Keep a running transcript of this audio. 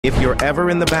If you're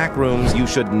ever in the Backrooms, you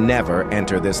should never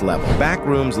enter this level.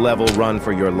 Backrooms level Run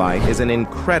for Your Life is an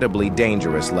incredibly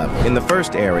dangerous level. In the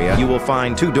first area, you will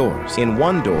find 2 doors. In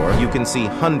one door, you can see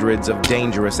hundreds of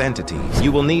dangerous entities.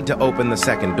 You will need to open the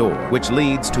second door, which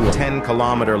leads to a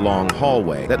 10-kilometer-long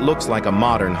hallway that looks like a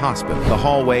modern hospital. The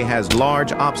hallway has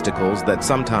large obstacles that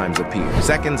sometimes appear.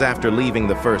 Seconds after leaving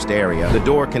the first area, the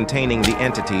door containing the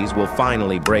entities will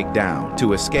finally break down.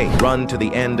 To escape, run to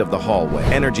the end of the hallway.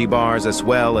 Energy bars as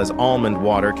well as almond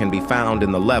water can be found in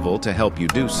the level to help you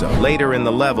do so. Later in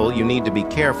the level, you need to be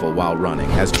careful while running,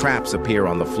 as traps appear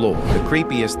on the floor. The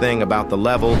creepiest thing about the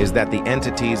level is that the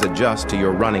entities adjust to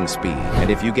your running speed, and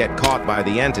if you get caught by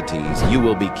the entities, you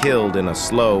will be killed in a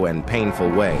slow and painful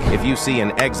way. If you see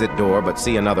an exit door but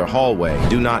see another hallway,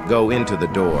 do not go into the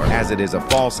door, as it is a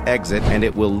false exit and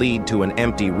it will lead to an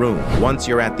empty room. Once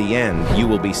you're at the end, you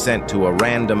will be sent to a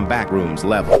random Backrooms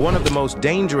level. One of the most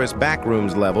dangerous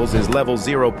Backrooms levels is level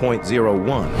 0.01.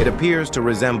 It appears to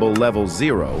resemble level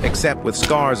 0, except with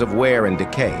scars of wear and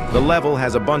decay. The level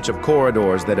has a bunch of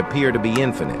corridors that appear to be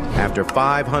infinite. After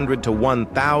 500 to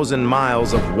 1,000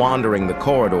 miles of wandering the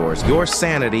corridors, your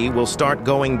sanity will start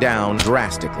going down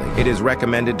drastically. It is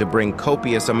recommended to bring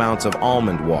copious amounts of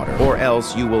almond water, or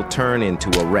else you will turn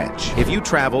into a wretch. If you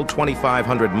travel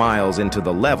 2,500 miles into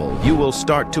the level, you will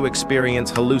start to experience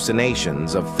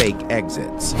hallucinations of fake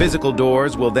exits. Physical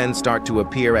doors will then start to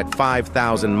appear at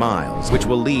 5,000 miles, which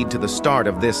will lead to the start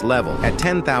of this level. At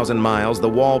 10,000 miles, the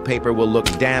wallpaper will look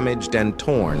damaged and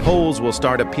torn. Holes will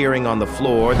start appearing on the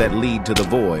floor that lead to the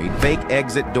void. Fake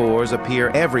exit doors appear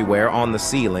everywhere on the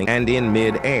ceiling and in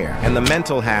mid-air, and the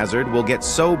mental hazard will get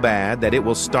so bad that it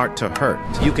will start to hurt.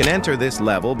 You can enter this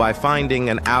level by finding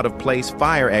an out-of-place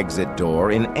fire exit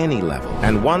door in any level,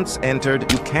 and once entered,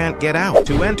 you can't get out.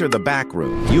 To enter the back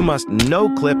room, you must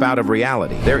no-clip out of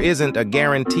reality. There isn't a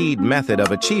guaranteed method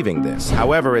of achieving this.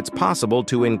 However, it's possible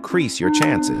to increase your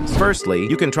chances. Firstly,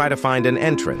 you can try to find an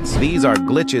entrance. These are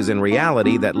glitches in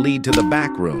reality that lead to the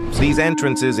back rooms. These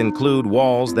entrances include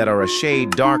walls that are a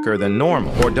shade darker than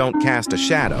normal or don't cast a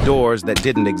shadow, doors that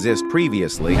didn't exist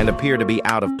previously and appear to be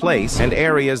out of place, and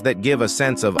areas that give a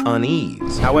sense of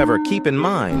unease. However, keep in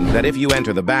mind that if you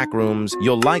enter the back rooms,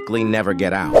 you'll likely never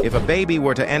get out. If a baby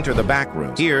were to enter the back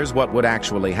room, here's what would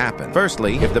actually happen.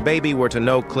 Firstly, if the baby were to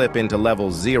no-clip into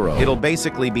level 0, it'll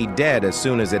basically be dead as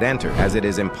soon as it enters, as it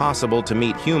is impossible to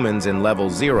meet humans in level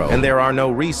 0, and there are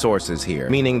no resources here,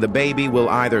 meaning the baby will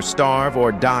either starve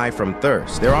or die from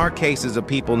thirst. There are cases of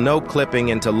people no-clipping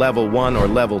into level 1 or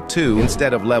level 2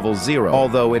 instead of level 0,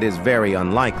 although it is very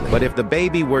unlikely. But if the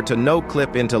baby were to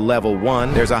no-clip into level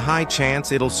 1, there's a high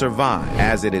chance it'll survive,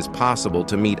 as it is possible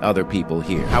to meet other people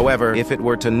here. However, if it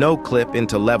were to no-clip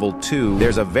into level 2,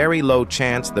 there's a very low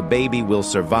chance the baby will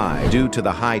survive due to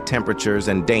the high temperatures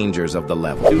and dangers of the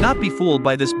level. Do not be fooled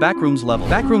by this Backrooms level.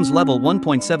 Backrooms level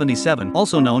 1.77,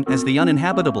 also known as the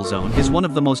uninhabitable zone, is one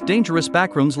of the most dangerous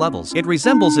Backrooms levels. It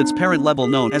resembles its parent level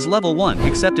known as level 1,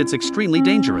 except it's extremely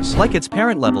dangerous. Like its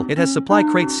parent level, it has supply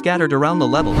crates scattered around the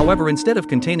level. However, instead of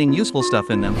containing useful stuff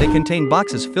in them, they contain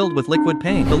boxes filled with liquid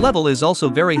pain. The level is also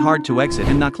very hard to exit,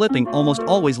 and not clipping almost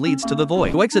always leads to the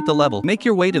void. To exit the level, make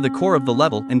your way to the core of the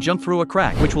level and jump through a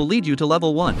crack, which will lead you to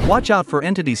level 1. Watch out for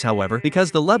entities, however,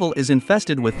 because the level is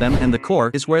infested with them and the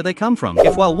core is where they come from.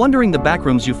 If while wandering the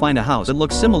Backrooms you find a house that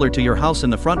looks similar to your house in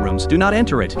the front rooms, do not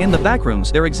enter it. In the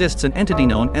Backrooms, there exists an entity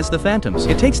known as the Phantoms.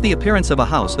 It takes the appearance of a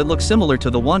house that looks similar to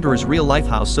the Wanderer's real-life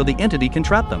house so the entity can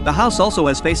trap them. The house also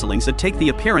has facelings that take the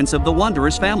appearance of the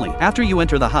Wanderer's family. After you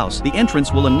enter the house, the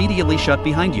entrance will immediately shut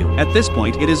behind you. At this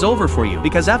point, it is over for you,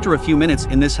 because after a few minutes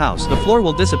in this house, the floor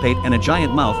will dissipate and a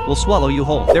giant mouth will swallow you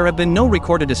whole. There have been no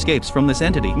recorded escapes from this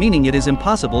entity, meaning it is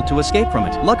impossible to escape from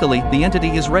it. Luckily, the entity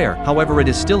is rare, however it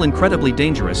is still incredibly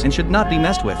dangerous and should not be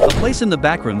messed with. A place in the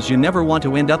Backrooms you never want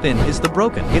to end up in is the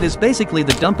Broken. It is basically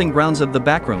the dumping grounds of the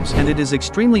Backrooms, and it is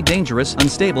extremely dangerous,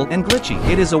 unstable, and glitchy.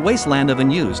 It is a wasteland of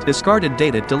unused, discarded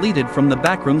data deleted from the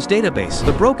Backrooms database.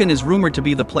 The Broken is rumored to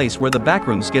be the place where the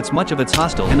Backrooms gets much of its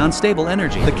hostile and unstable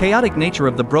energy. The chaotic nature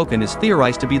of the Broken is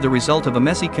theorized to be the result of a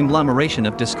messy conglomeration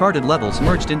of discarded levels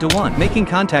merged into one. Making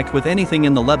contact with anything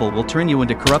in the level will turn you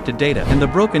into corrupted data, and the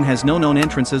Broken has no known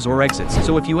entrances or exits,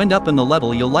 so if you end up in the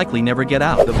level you'll likely never get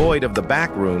out. The void of the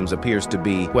Backrooms appears to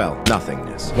be, well,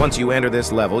 nothingness. Once you enter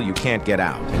this level, you can't get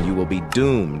out, and you will be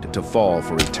doomed to fall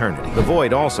for eternity. The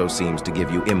void also seems to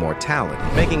give you immortality,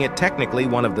 making it technically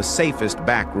one of the safest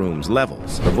Backrooms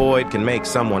levels. The void can make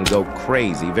someone go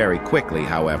crazy very quickly,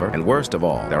 however, and worst of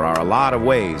all, there are a lot of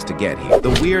ways to get here.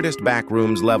 The weirdest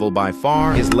Backrooms level by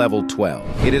far is level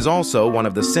 12. It is also one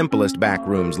of the simplest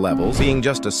Backrooms levels, being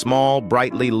just a small,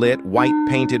 brightly lit,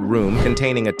 white-painted room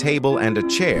containing a table and a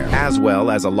chair chair, as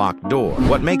well as a locked door.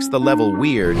 What makes the level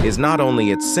weird is not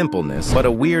only its simpleness, but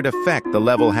a weird effect the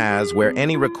level has where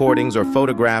any recordings or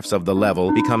photographs of the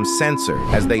level become censored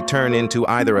as they turn into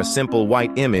either a simple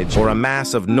white image or a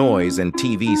mass of noise and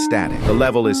TV static. The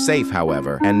level is safe,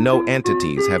 however, and no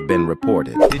entities have been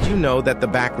reported. Did you know that the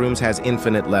Backrooms has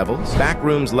infinite levels?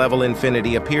 Backrooms Level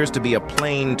Infinity appears to be a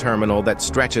plane terminal that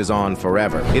stretches on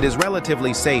forever. It is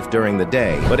relatively safe during the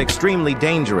day, but extremely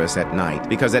dangerous at night,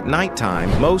 because at nighttime,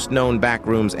 most known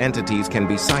Backrooms entities can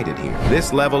be sighted here.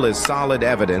 This level is solid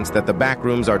evidence that the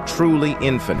Backrooms are truly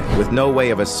infinite, with no way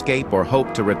of escape or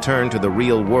hope to return to the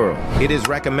real world. It is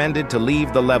recommended to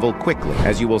leave the level quickly,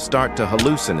 as you will start to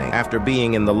hallucinate after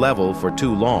being in the level for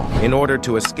too long. In order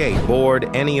to escape, board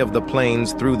any of the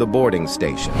planes through the boarding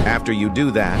station. After you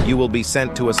do that, you will be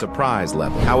sent to a surprise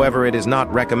level. However, it is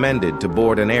not recommended to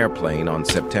board an airplane on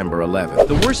September 11th.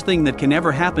 The worst thing that can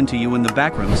ever happen to you in the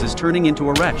Backrooms is turning into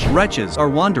a wretch. Wretches are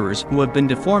wanderers who have been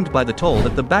deformed by the toll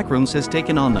that the Backrooms has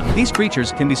taken on them. These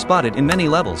creatures can be spotted in many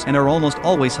levels and are almost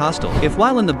always hostile. If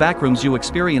while in the Backrooms you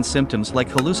experience symptoms like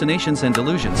hallucinations and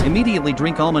delusions, immediately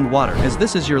drink almond water, as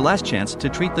this is your last chance to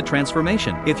treat the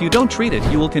transformation. If you don't treat it,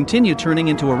 you will continue turning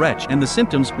into a wretch and the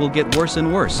symptoms will get worse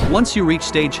and worse. Once you reach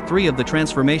stage 3 of the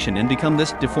transformation and become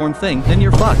this deformed thing, then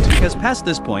you're fucked, because past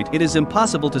this point, it is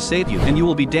impossible to save you and you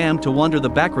will be damned to wander the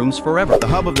Backrooms forever. The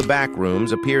hub of the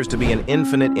Backrooms appears to be an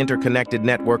infinite interconnected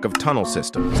network of tunnel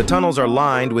systems. The tunnels are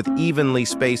lined with evenly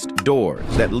spaced doors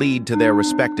that lead to their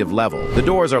respective level. The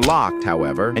doors are locked,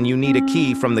 however, and you need a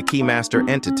key from the Keymaster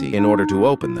entity in order to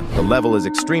open them. The level is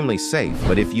extremely safe,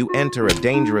 but if you enter a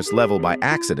dangerous level by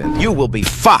accident, you will be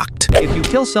fucked! If you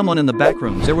kill someone in the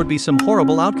Backrooms, there would be some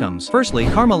horrible outcomes. Firstly,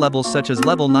 karma levels such as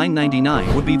level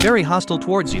 999 would be very hostile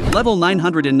towards you. Level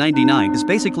 999 is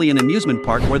basically an amusement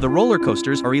park where the roller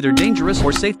coasters are either dangerous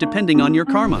or safe depending on your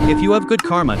karma. If you have good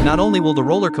karma, not only will the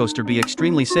roller coaster be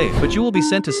extremely safe, but you will be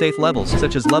sent to safe levels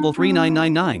such as level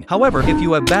 3999. However, if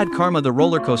you have bad karma, the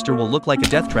roller coaster will look like a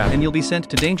death trap and you'll be sent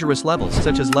to dangerous levels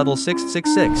such as level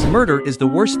 666. Murder is the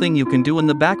worst thing you can do in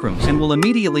the Backrooms and will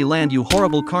immediately land you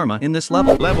horrible karma in this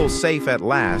level. Level Safe at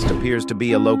Last appears to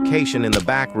be a location in the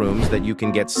Backrooms that you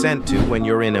can get sent to when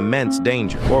you're in immense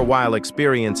danger or while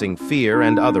experiencing fear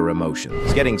and other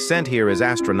emotions. Getting sent here is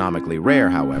astronomically rare,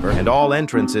 however, and all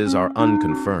entrances are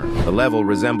unconfirmed. The level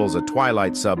resembles a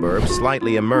twilight suburb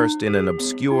slightly immersed in an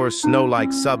obscure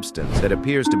snow-like substance that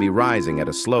appears to be rising at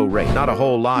a slow rate. Not a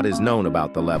whole lot is known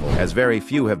about the level, as very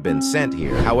few have been sent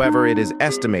here. However, it is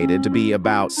estimated to be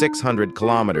about 600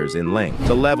 kilometers in length.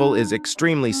 The level is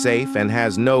extremely safe and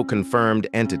has no confirmed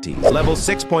entities. Level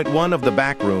 6.1 of the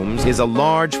Backrooms is a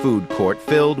large food court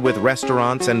filled with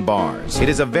restaurants and bars. It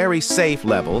is a very safe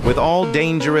level, with all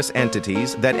dangerous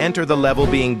entities that enter the level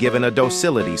being given a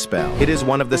docility spell. It is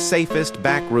one of the safest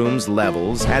Backrooms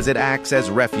levels, as it acts as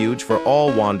refuge for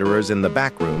all wanderers in the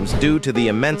Backrooms due to the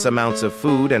immense amounts of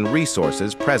food and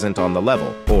resources present on the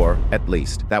level. Or, at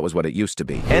least, that was what it used to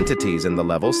be. Entities in the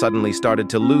level suddenly started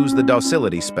to lose the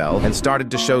docility spell and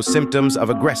started to show symptoms of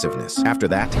aggressiveness. After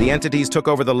that, the entities took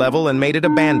over the level and made it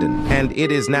abandoned, and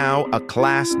it is now a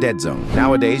class dead zone.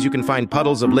 Nowadays, you can find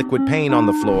puddles of liquid pain on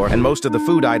the floor, and most of the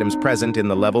food items present in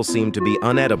the level seem to be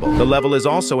unedible. The level is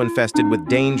also infested with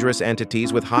dangerous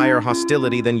entities with higher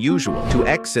hostility than usual. To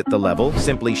exit the level,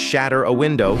 simply shatter a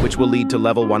window, which will lead to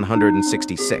level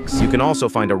 166. You can also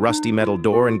find a rusty metal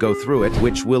door and go through it,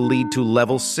 which will lead to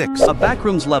level 6. A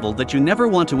Backrooms level that you never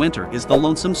want to enter is the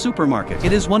Lonesome Supermarket.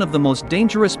 It is one of the most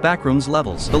dangerous Backrooms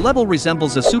levels. The level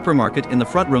resembles a supermarket in the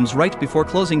front rooms right before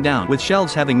closing down, with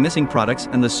shelves having missing products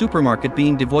and the supermarket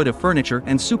being devoid of furniture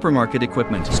and supermarket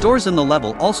equipment. Stores in the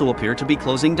level also appear to be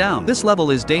closing down. This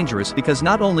level is dangerous because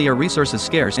not only are resources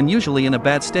scarce and usually in a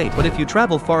bad state, but if you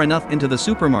travel far enough into the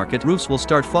supermarket, roofs will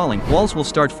start falling, walls will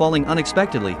start falling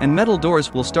unexpectedly, and metal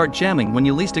doors will start jamming when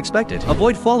you least expect it.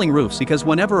 Avoid falling roofs, because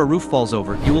whenever a roof falls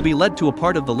over, you will be led to a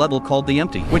part of the level called the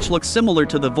Empty, which looks similar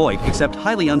to the Void except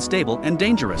highly unstable and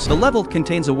dangerous. The level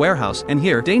contains a warehouse, and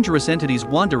here, dangerous entities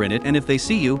wander in it, and if they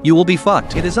see you, you will be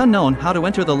fucked. It is unknown how to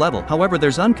enter the level. However,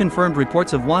 there's unconfirmed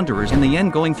reports of wanderers in the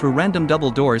end going through random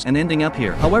double doors and ending up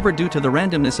here. However, due to the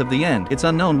randomness of the end, it's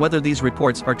unknown whether these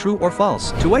reports are true or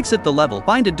false. To exit the level,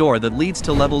 find a door that leads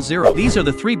to level 0. These are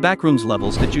the 3 Backrooms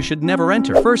levels that you should never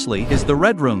enter. Firstly is the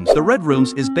Red Rooms. The Red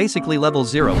Rooms is basically level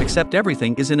 0, except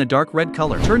everything is in a dark red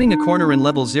color. Turning a corner in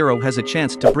level 0 has a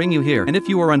chance to bring you here, and if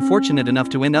you are unfortunate enough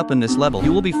to end up in this level,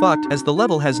 you will be fucked, as the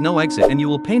level has no exit and you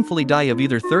will painfully die of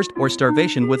either thirst or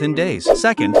starvation within days.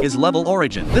 Second is level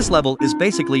Origin. This level is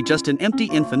basically just an empty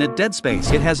infinite dead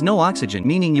space. It has no oxygen,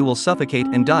 meaning you will suffocate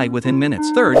and die within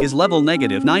minutes. Third is level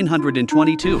negative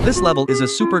 922. This level is a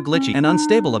super glitchy and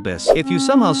unstable unstable abyss. If you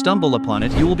somehow stumble upon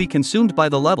it, you will be consumed by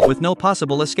the level with no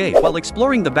possible escape. While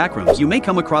exploring the backrooms, you may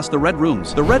come across the Red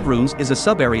Rooms. The Red Rooms is a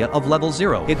sub-area of level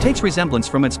 0. It takes resemblance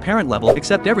from its parent level,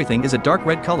 except everything is a dark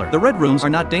red color. The Red Rooms are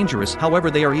not dangerous,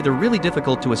 however they are either really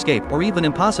difficult to escape or even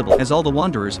impossible, as all the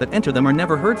wanderers that enter them are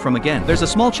never heard from again. There's a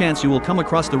small chance you will come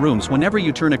across the rooms whenever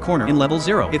you turn a corner in level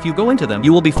 0. If you go into them,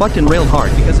 you will be fucked and railed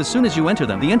hard, because as soon as you enter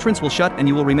them, the entrance will shut and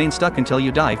you will remain stuck until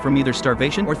you die from either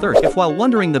starvation or thirst. If while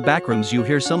wandering the backrooms you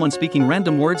hear someone speaking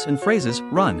random words and phrases,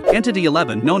 run. Entity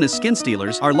 11, known as skin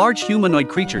stealers, are large humanoid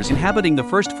creatures inhabiting the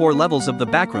first 4 levels of the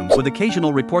backrooms, with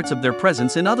occasional reports of their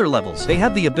presence in other levels. They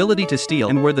have the ability to steal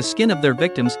and wear the skin of their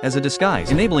victims as a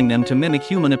disguise, enabling them to mimic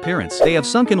human appearance. They have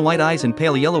sunken white eyes and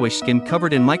pale yellowish skin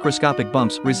covered in microscopic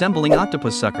bumps resembling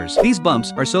octopus suckers. These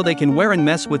bumps are so they can wear and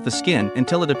mess with the skin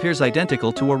until it appears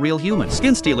identical to a real human.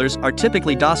 Skin stealers are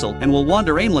typically docile and will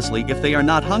wander aimlessly if they are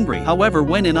not hungry. However,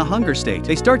 when in a hunger state,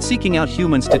 they start seeking out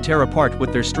humans to tear apart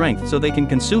with their strength so they can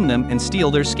consume them and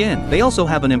steal their skin. They also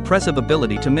have an impressive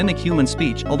ability to mimic human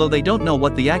speech, although they don't know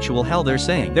what the actual hell they're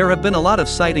saying. There have been a lot of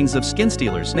sightings of skin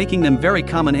stealers, making them very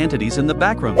common entities in the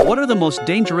backroom. What are the most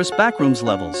dangerous backrooms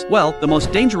levels? Well, the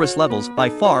most dangerous levels by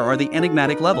far are the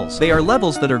enigmatic levels. They are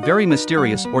levels that are very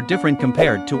mysterious or different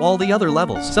compared to all the other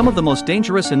levels. Some of the most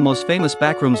dangerous and most famous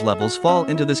backrooms levels fall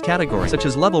into this category, such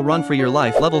as level Run for Your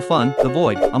Life, level Fun, The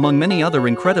Void, among many other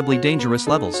incredibly dangerous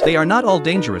levels. They are not all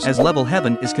dangerous, as level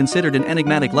Heaven is considered an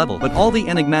enigmatic level, but all the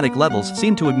enigmatic levels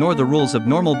seem to ignore the rules of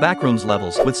normal backrooms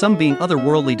levels, with some being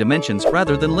otherworldly dimensions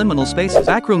rather than liminal spaces.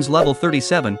 Backrooms level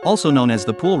 37, also known as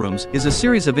the Pool Rooms, is a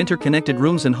series of interconnected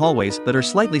rooms and hallways that are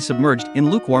slightly submerged in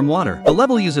lukewarm water. The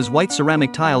level uses white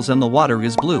ceramic tiles and the water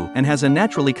is blue, and has a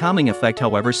naturally calming effect.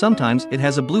 However, sometimes it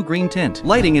has a blue-green tint.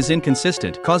 Lighting is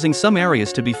inconsistent, causing some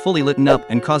areas to be fully lit up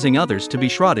and causing others to be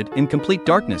shrouded in complete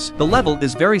darkness. The level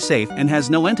is very safe and has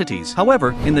no entities.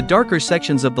 However, in the darker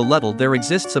sections of the level there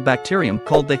exists a bacterium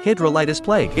called the hydrolytis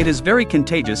plague. It is very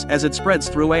contagious as it spreads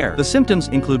through air. The symptoms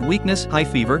include weakness, high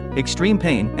fever, extreme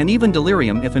pain, and even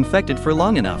delirium if infected for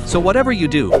long enough. So whatever you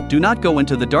do not go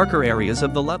into the darker areas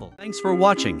of the level. Thanks for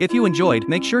watching. If you enjoyed,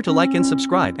 make sure to like and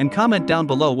subscribe, and comment down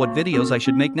below what videos I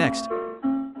should make next.